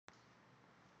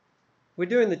We're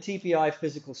doing the TPI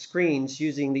physical screens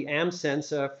using the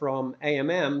AmmSensor from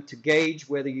AMM to gauge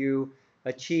whether you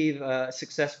achieve a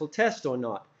successful test or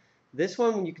not. This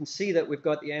one, you can see that we've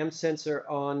got the AmmSensor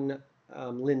on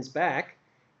Lynn's back,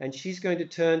 and she's going to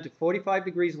turn to 45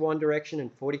 degrees one direction and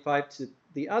 45 to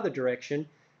the other direction,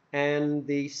 and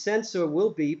the sensor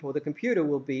will beep, or the computer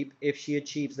will beep, if she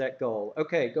achieves that goal.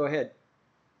 Okay, go ahead.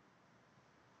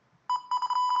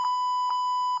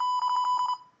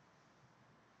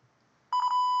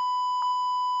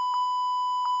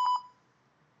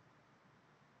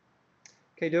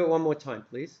 Okay, do it one more time,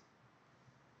 please.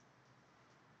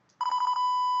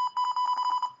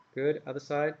 Good. Other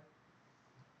side.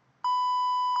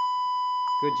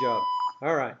 Good job.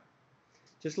 All right.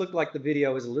 Just looked like the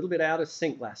video was a little bit out of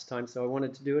sync last time, so I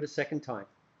wanted to do it a second time.